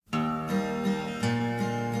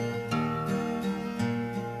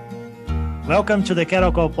Welcome to the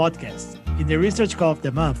Cattle Call podcast. In the Research Call of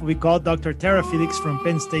the Month, we called Dr. Tara Felix from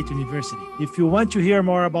Penn State University. If you want to hear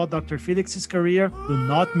more about Dr. Felix's career, do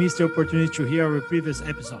not miss the opportunity to hear our previous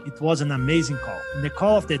episode. It was an amazing call. In the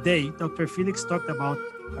call of the day, Dr. Felix talked about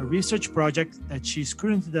a research project that she's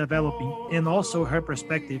currently developing and also her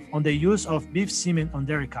perspective on the use of beef semen on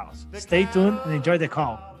dairy cows. Stay tuned and enjoy the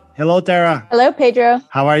call. Hello, Tara. Hello, Pedro.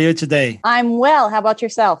 How are you today? I'm well. How about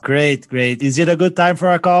yourself? Great. Is it a good time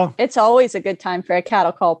for a call? It's always a good time for a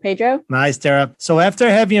cattle call, Pedro. Nice, Tara. So after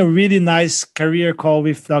having a really nice career call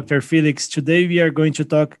with Dr. Felix, today we are going to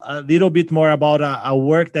talk a little bit more about a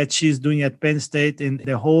work that she's doing at Penn State in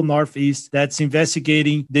the whole Northeast that's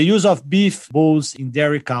investigating the use of beef bulls in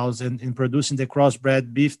dairy cows and in producing the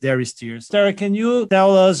crossbred beef dairy steers. Tara, can you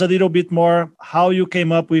tell us a little bit more how you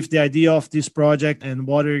came up with the idea of this project and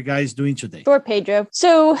what are you guys doing today? Sure, Pedro.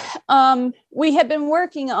 So we have been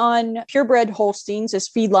working on purebred Holsteins as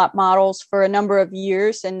feedlot models for a number of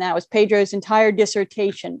years, and that was Pedro's entire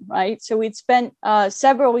dissertation, right? So we'd spent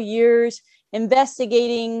several years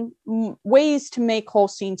investigating ways to make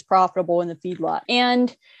Holsteins profitable in the feedlot.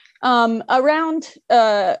 And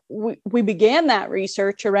we began that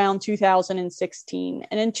research around 2016.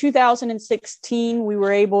 And in 2016, we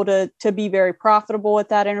were able to be very profitable at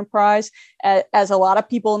that enterprise, as a lot of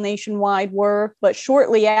people nationwide were. But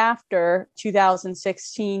shortly after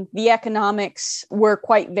 2016, the economics were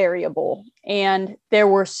quite variable. And there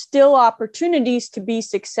were still opportunities to be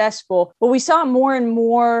successful, but we saw more and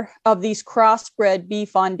more of these crossbred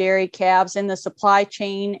beef on dairy calves in the supply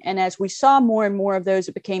chain. And as we saw more and more of those,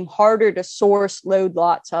 it became harder to source load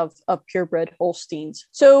lots of purebred Holsteins.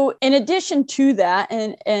 So in addition to that,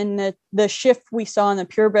 and the shift we saw in the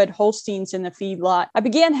purebred Holsteins in the feedlot, I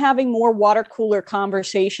began having more water cooler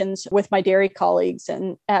conversations with my dairy colleagues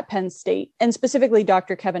at Penn State, and specifically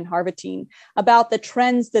Dr. Kevin Harvatine, about the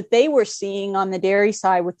trends that they were seeing on the dairy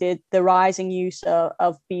side with the rising use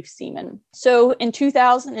of beef semen. So in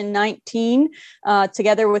 2019,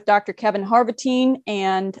 together with Dr. Kevin Harvatine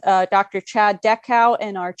and Dr. Chad Deckow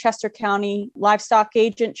and our Chester County livestock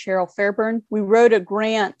agent, Cheryl Fairburn, we wrote a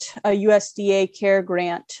grant, a USDA CARE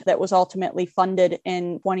grant that was ultimately funded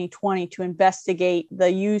in 2020 to investigate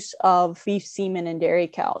the use of beef semen in dairy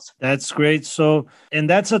cows. That's great. So, and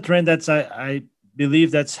that's a trend that's I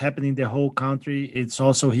believe that's happening in the whole country. It's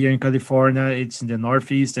also here in California. It's in the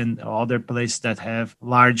Northeast and other places that have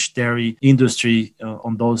large dairy industry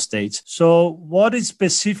on those states. So what is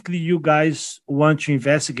specifically you guys want to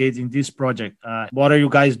investigate in this project? What are you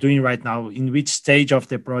guys doing right now? In which stage of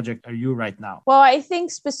the project are you right now? Well, I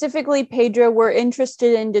think specifically, Pedro, we're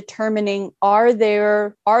interested in determining are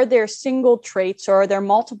there single traits or are there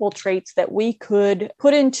multiple traits that we could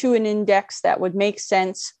put into an index that would make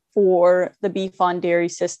sense for the beef on dairy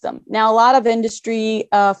system. Now, a lot of industry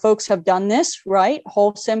folks have done this, right?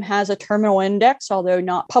 Wholesome has a terminal index, although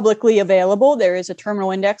not publicly available. There is a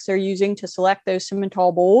terminal index they're using to select those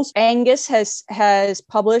Simmental bulls. Angus has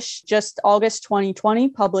published, just August 2020,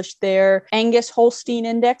 published their Angus Holstein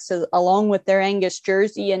index along with their Angus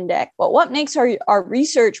Jersey index. But what makes our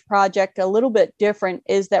research project a little bit different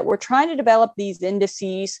is that we're trying to develop these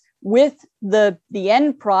indices with the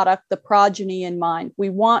end product, the progeny in mind. We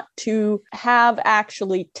want to have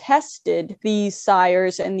actually tested these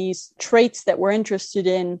sires and these traits that we're interested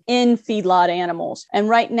in feedlot animals. And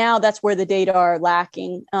right now, that's where the data are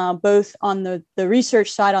lacking, both on the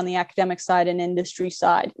research side, on the academic side, and industry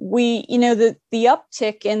side. The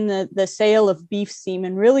uptick in the sale of beef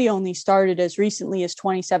semen really only started as recently as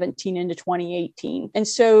 2017 into 2018. And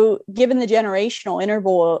so given the generational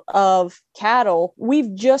interval of cattle,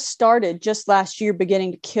 we've just started last year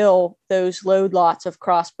beginning to kill those load lots of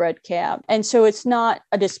crossbred calves. And so it's not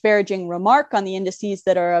a disparaging remark on the indices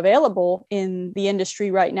that are available in the industry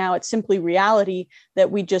right now. It's simply reality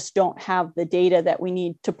that we just don't have the data that we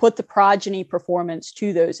need to put the progeny performance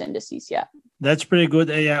to those indices yet. That's pretty good.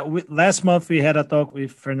 Last month, we had a talk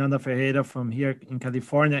with Fernanda Ferreira from here in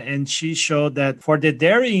California, and she showed that for the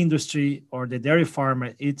dairy industry or the dairy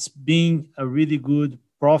farmer, it's been a really good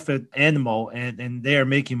profit animal, and they are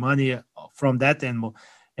making money from that animal.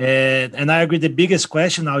 And I agree. The biggest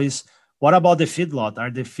question now is, what about the feedlot?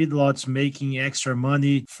 Are the feedlots making extra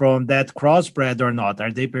money from that crossbred or not?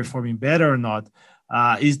 Are they performing better or not?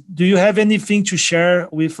 Do you have anything to share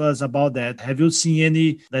with us about that? Have you seen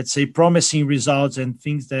any, let's say, promising results and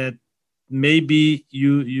things that maybe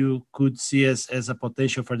you could see as a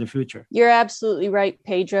potential for the future? You're absolutely right,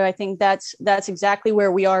 Pedro. I think that's exactly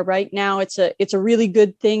where we are right now. It's a really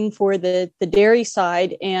good thing for the dairy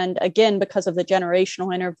side. And again, because of the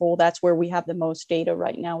generational interval, that's where we have the most data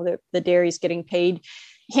right now. The dairy is getting paid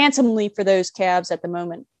handsomely for those calves at the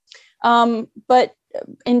moment. But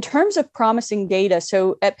in terms of promising data,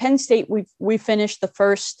 so at Penn State, we finished the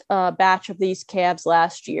first batch of these calves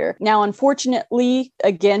last year. Now, unfortunately,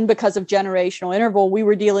 again, because of generational interval, we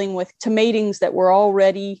were dealing with tomatings that were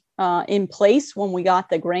already in place when we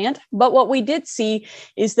got the grant. But what we did see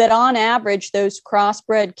is that on average, those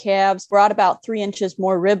crossbred calves brought about 3 inches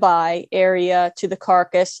more ribeye area to the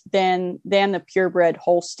carcass than the purebred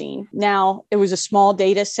Holstein. Now, it was a small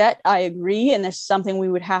data set, I agree, and this is something we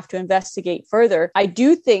would have to investigate further. I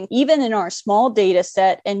do think even in our small data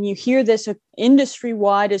set, and you hear this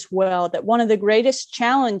industry-wide as well, that one of the greatest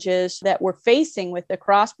challenges that we're facing with the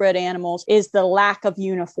crossbred animals is the lack of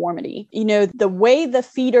uniformity. You know, the way the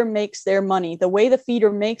feeder makes their money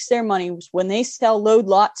was when they sell load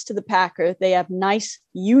lots to the packer, they have nice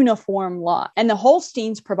uniform lot. And the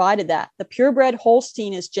Holsteins provided that. The purebred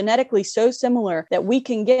Holstein is genetically so similar that we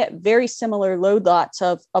can get very similar load lots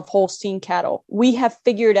of Holstein cattle. We have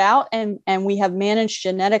figured out and we have managed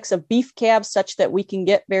genetics of beef calves such that we can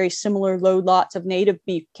get very similar load lots of native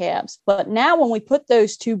beef calves. But now when we put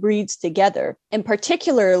those two breeds together, and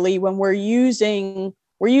particularly when we're using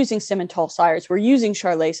Simmental sires, we're using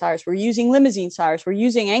Charolais sires, we're using Limousin sires, we're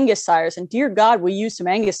using Angus sires, and dear God, we used some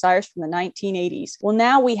Angus sires from the 1980s. Well,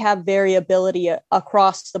 now we have variability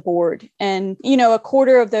across the board. And, you know, a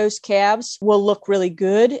quarter of those calves will look really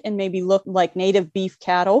good and maybe look like native beef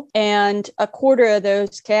cattle. And a quarter of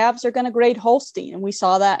those calves are going to grade Holstein. And we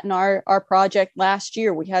saw that in our project last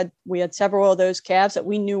year. We had several of those calves that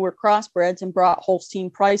we knew were crossbreds and brought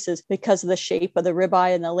Holstein prices because of the shape of the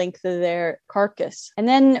ribeye and the length of their carcass.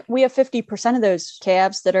 And then we have 50% of those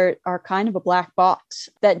calves that are kind of a black box,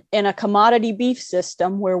 that in a commodity beef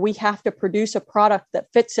system where we have to produce a product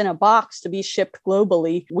that fits in a box to be shipped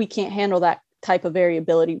globally, we can't handle that type of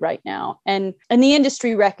variability right now. And the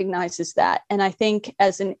industry recognizes that. And I think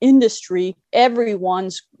as an industry,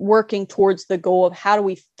 everyone's working towards the goal of how do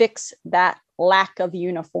we fix that lack of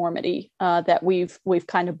uniformity that we've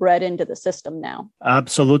kind of bred into the system now.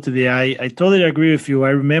 Absolutely. I totally agree with you.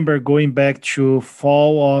 I remember going back to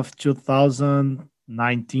fall of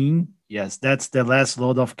 2019. Yes, that's the last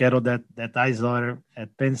load of cattle that I saw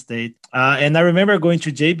at Penn State. And I remember going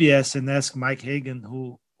to JBS and ask Mike Hagan,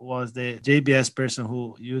 who was the JBS person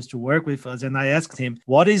who used to work with us. And I asked him,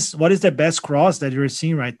 what is the best cross that you're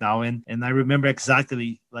seeing right now? And I remember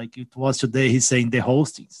exactly like it was today, he's saying the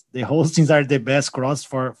Holsteins. The Holsteins are the best cross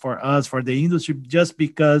for us, for the industry, just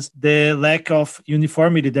because the lack of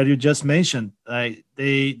uniformity that you just mentioned.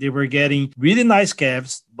 They were getting really nice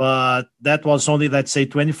calves, but that was only, let's say,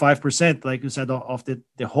 25%, like you said, of the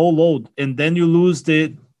whole load. And then you lose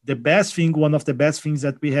the best thing, one of the best things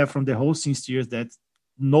that we have from the Holstein steers, that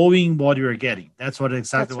knowing what you're getting. That's what he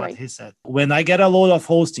said. When I get a load of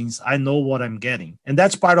Holsteins, I know what I'm getting. And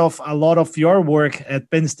that's part of a lot of your work at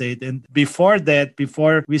Penn State. And before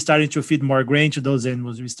we started to feed more grain to those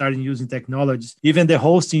animals, we started using technologies. Even the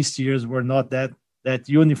Holstein steers were not that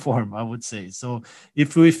uniform, I would say. So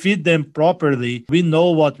if we feed them properly, we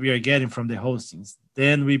know what we are getting from the Holsteins.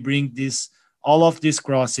 Then we bring all of these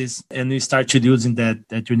crosses and we start using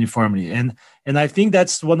that uniformity. And I think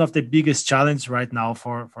that's one of the biggest challenges right now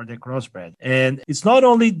for the crossbred. And it's not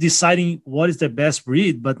only deciding what is the best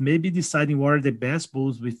breed, but maybe deciding what are the best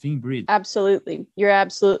bulls within breed. Absolutely. You're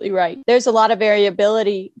absolutely right. There's a lot of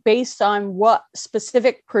variability based on what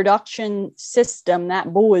specific production system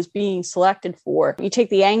that bull is being selected for. You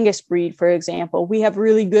take the Angus breed, for example. We have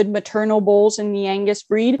really good maternal bulls in the Angus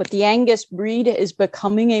breed, but the Angus breed is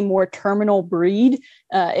becoming a more terminal breed.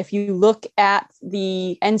 If you look at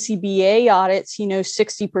the NCBA audits,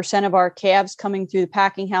 60% of our calves coming through the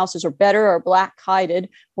packing houses or better are black hided.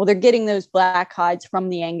 Well, they're getting those black hides from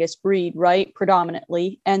the Angus breed, right?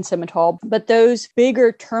 Predominantly, and Simmental. But those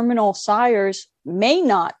bigger terminal sires may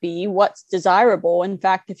not be what's desirable. In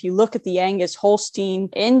fact, if you look at the Angus Holstein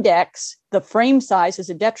index, the frame size is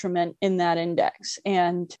a detriment in that index,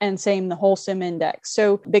 and same the Holcim index.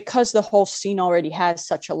 So because the Holstein already has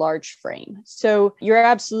such a large frame. So you're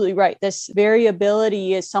absolutely right. This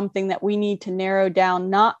variability is something that we need to narrow down,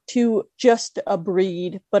 not to just a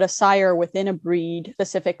breed, but a sire within a breed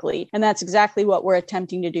specifically. And that's exactly what we're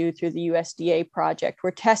attempting to do through the USDA project.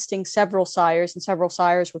 We're testing several sires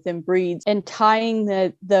within breeds and tying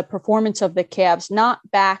the performance of the calves not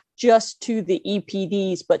back just to the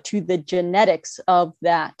EPDs, but to the genetics of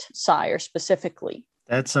that sire specifically.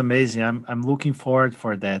 That's amazing. I'm looking forward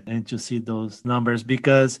for that and to see those numbers,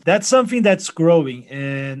 because that's something that's growing.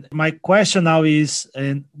 And my question now is,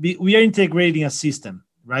 and we are integrating a system,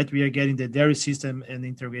 right? We are getting the dairy system and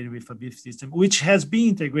integrated with a beef system, which has been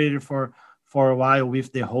integrated for a while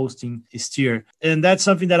with the Holstein steer. And that's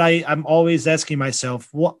something that I'm always asking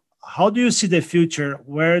myself, how do you see the future?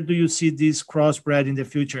 Where do you see this crossbred in the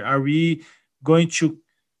future? Are we going to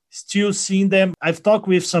still seeing them? I've talked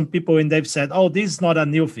with some people and they've said, oh, this is not a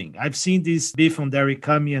new thing. I've seen this beef from dairy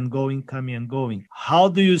coming and going, coming and going. How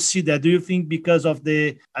do you see that? Do you think because of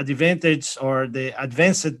the advantage or the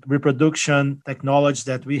advanced reproduction technology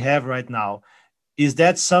that we have right now, is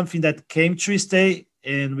that something that came to stay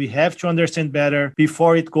and we have to understand better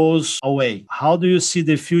before it goes away? How do you see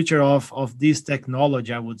the future of this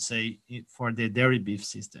technology, I would say, for the dairy beef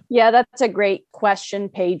system? Yeah, that's a great question,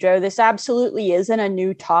 Pedro. This absolutely isn't a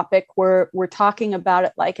new topic. We're talking about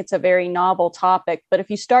it like it's a very novel topic. But if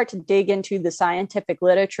you start to dig into the scientific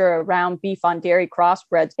literature around beef on dairy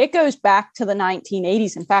crossbreds, it goes back to the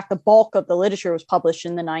 1980s. In fact, the bulk of the literature was published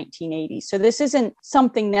in the 1980s. So this isn't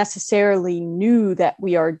something necessarily new that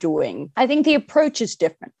we are doing. I think the approach is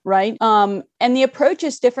different, right? And the approach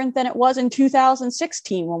is different than it was in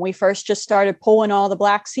 2016 when we first just started pulling all the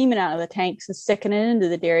black semen out of the tanks and sticking it into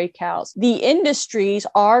the dairy cows. The industries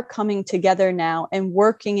are coming together now and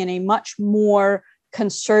working in a much more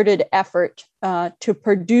concerted effort to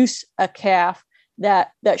produce a calf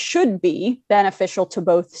that should be beneficial to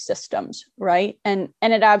both systems, right? And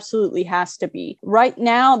it absolutely has to be. Right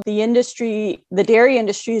now, the dairy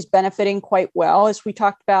industry is benefiting quite well, as we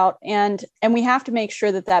talked about, and we have to make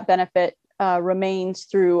sure that benefit remains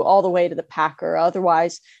through all the way to the packer.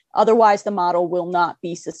 Otherwise, the model will not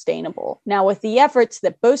be sustainable. Now, with the efforts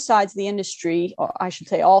that both sides of the industry, or I should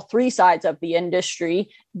say all three sides of the industry,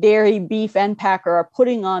 dairy, beef, and packer, are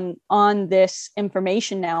putting on this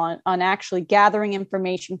information now, on actually gathering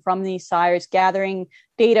information from these sires, gathering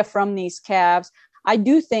data from these calves, I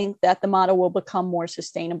do think that the model will become more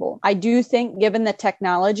sustainable. I do think, given the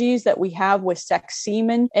technologies that we have with sex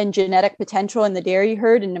semen and genetic potential in the dairy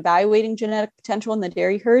herd and evaluating genetic potential in the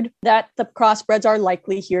dairy herd, that the crossbreds are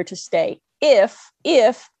likely here to stay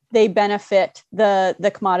if they benefit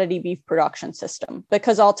the commodity beef production system,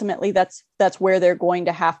 because ultimately that's where they're going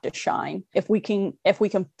to have to shine. If we can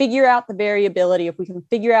figure out the variability, if we can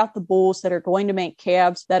figure out the bulls that are going to make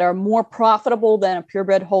calves that are more profitable than a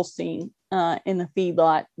purebred Holstein in the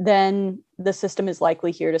feedlot, then the system is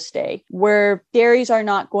likely here to stay. Where dairies are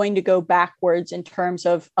not going to go backwards in terms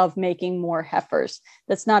of making more heifers.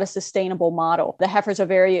 That's not a sustainable model. The heifer's a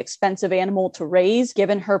very expensive animal to raise.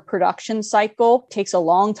 Given her production cycle, it takes a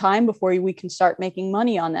long time before we can start making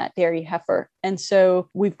money on that dairy heifer. And so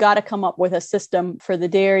we've got to come up with a system for the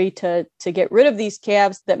dairy to get rid of these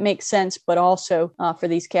calves that makes sense, but also for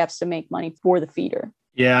these calves to make money for the feeder.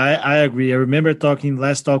 Yeah, I agree. I remember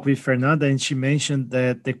last talk with Fernanda, and she mentioned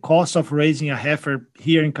that the cost of raising a heifer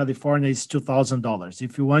here in California is $2,000.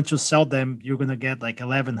 If you want to sell them, you're going to get like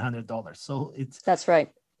 $1,100. So that's right.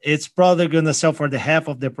 It's probably going to sell for the half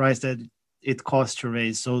of the price that it costs to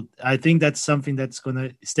raise. So I think that's something that's going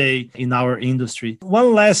to stay in our industry.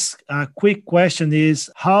 One last quick question is,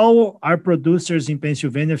 how are producers in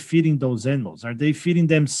Pennsylvania feeding those animals? Are they feeding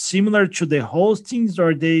them similar to the Holsteins,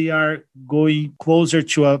 or they are going closer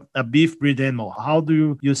to a beef breed animal? How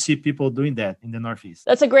do you see people doing that in the Northeast?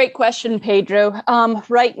 That's a great question, Pedro.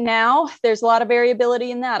 Right now, there's a lot of variability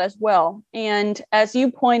in that as well. And as you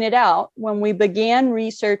pointed out, when we began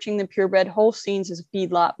researching the purebred Holsteins as a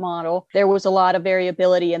feedlot model, there was a lot of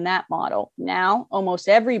variability in that model. Now, almost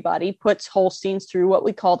everybody puts Holsteins through what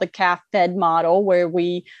we call the calf-fed model, where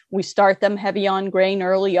we start them heavy on grain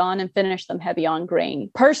early on and finish them heavy on grain.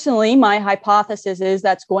 Personally, my hypothesis is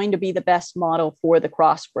that's going to be the best model for the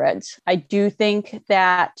crossbreds. I do think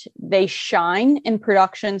that they shine in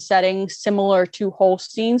production settings similar to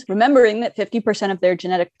Holsteins, remembering that 50% of their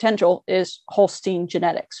genetic potential is Holstein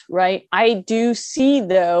genetics, right? I do see,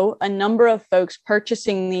 though, a number of folks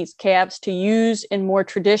purchasing these calves to use in more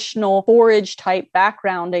traditional forage type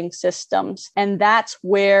backgrounding systems. And that's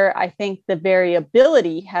where I think the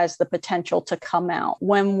variability has the potential to come out.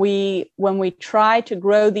 When we try to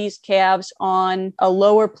grow these calves on a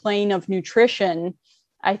lower plane of nutrition,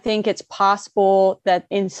 I think it's possible that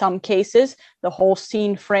in some cases, the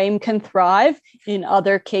Holstein frame can thrive. In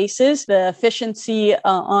other cases, the efficiency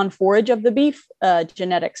on forage of the beef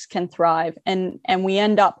genetics can thrive. And we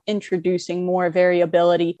end up introducing more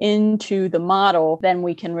variability into the model than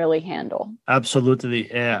we can really handle.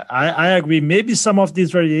 Absolutely. Yeah, I agree. Maybe some of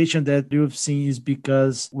this variation that you've seen is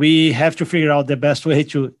because we have to figure out the best way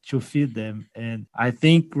to feed them. And I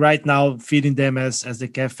think right now, feeding them as the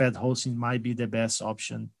calf-fed Holstein might be the best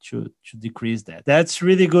option to decrease that. That's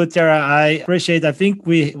really good, Tara. I appreciate. I think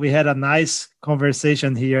we had a nice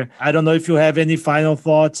conversation here. I don't know if you have any final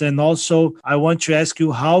thoughts. And also, I want to ask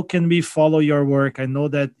you, how can we follow your work? I know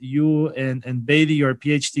that you and Bailey, your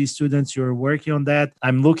PhD students, you're working on that.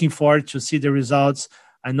 I'm looking forward to see the results.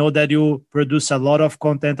 I know that you produce a lot of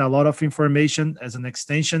content, a lot of information as an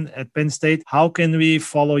extension at Penn State. How can we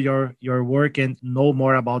follow your work and know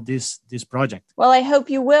more about this project? Well, I hope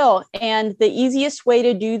you will. And the easiest way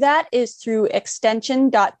to do that is through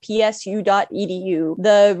extension.psu.edu.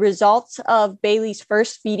 The results of Bailey's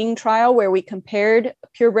first feeding trial, where we compared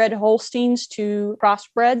purebred Holsteins to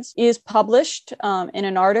crossbreds, is published in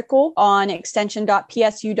an article on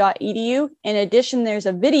extension.psu.edu. In addition, there's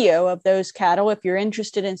a video of those cattle. If you're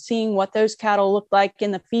interested in seeing what those cattle look like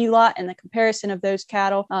in the feedlot and the comparison of those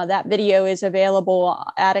cattle, that video is available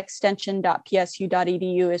at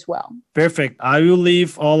extension.psu.edu as well. Perfect. I will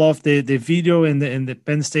leave all of the video in the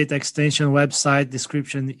Penn State Extension website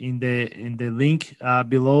description in the link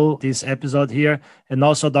below this episode here, and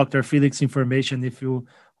also Dr. Felix information if you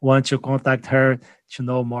want to contact her to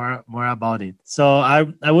know more about it. So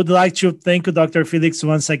I would like to thank you, Dr. Felix,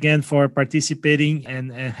 once again for participating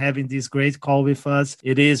and having this great call with us.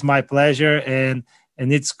 It is my pleasure, and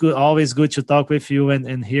it's always good to talk with you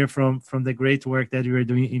and hear from the great work that you are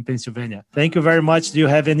doing in Pennsylvania. Thank you very much. Do you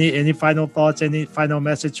have any final thoughts, any final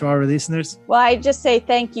message to our listeners? Well, I just say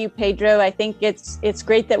thank you, Pedro. I think it's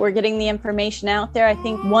great that we're getting the information out there. I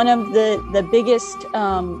think one of the biggest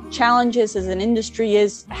challenges as an industry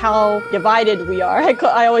is how divided we are.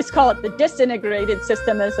 I always call it the disintegrated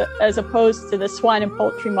system as opposed to the swine and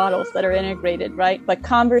poultry models that are integrated, right? But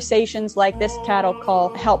conversations like this cattle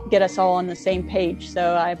call help get us all on the same page.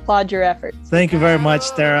 So I applaud your efforts. Thank you very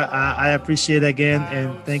much, Tara. I appreciate it again.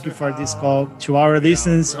 And thank you for this call. To our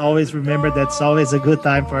listeners, always remember that's always a good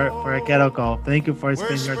time for a cattle call. Thank you for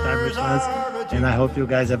spending your time with us. And I hope you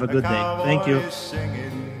guys have a good day. Thank you.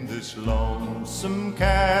 Singing this lonesome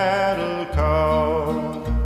cattle call.